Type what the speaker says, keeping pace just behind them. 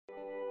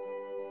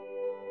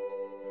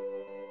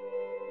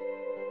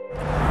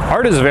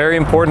Art is very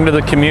important to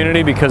the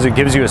community because it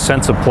gives you a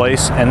sense of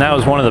place, and that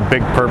was one of the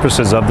big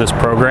purposes of this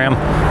program,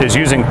 is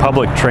using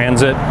public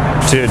transit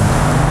to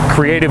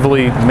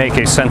creatively make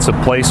a sense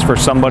of place for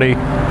somebody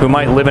who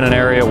might live in an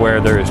area where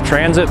there is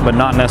transit but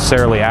not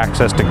necessarily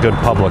access to good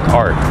public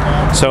art.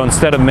 So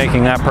instead of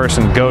making that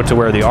person go to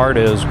where the art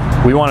is,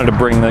 we wanted to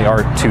bring the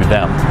art to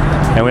them.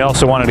 And we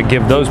also wanted to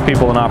give those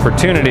people an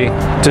opportunity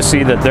to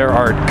see that their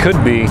art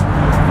could be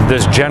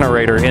this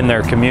generator in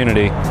their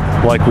community,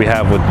 like we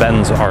have with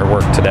Ben's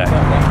artwork today.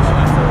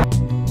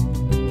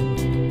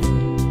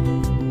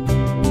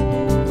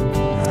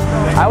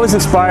 I was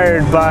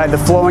inspired by the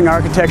flowing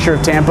architecture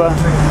of Tampa,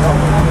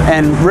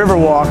 and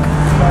Riverwalk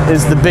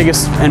is the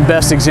biggest and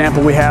best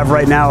example we have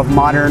right now of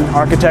modern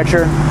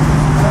architecture.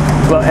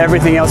 But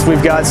everything else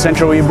we've got,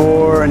 Centro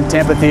Ybor and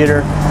Tampa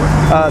Theatre.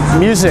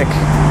 Music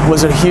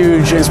was a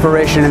huge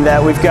inspiration in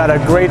that we've got a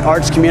great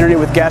arts community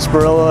with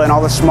Gasparilla and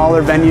all the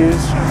smaller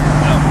venues.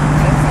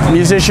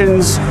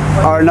 Musicians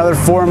are another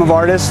form of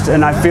artist,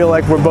 and I feel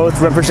like we're both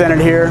represented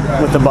here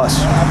with the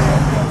bus.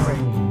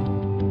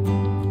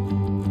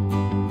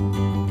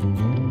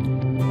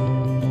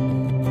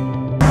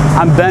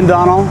 I'm Ben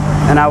Donnell,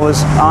 and I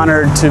was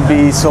honored to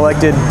be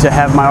selected to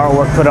have my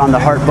artwork put on the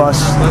HART bus.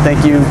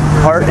 Thank you,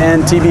 HART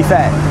and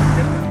TBFAD.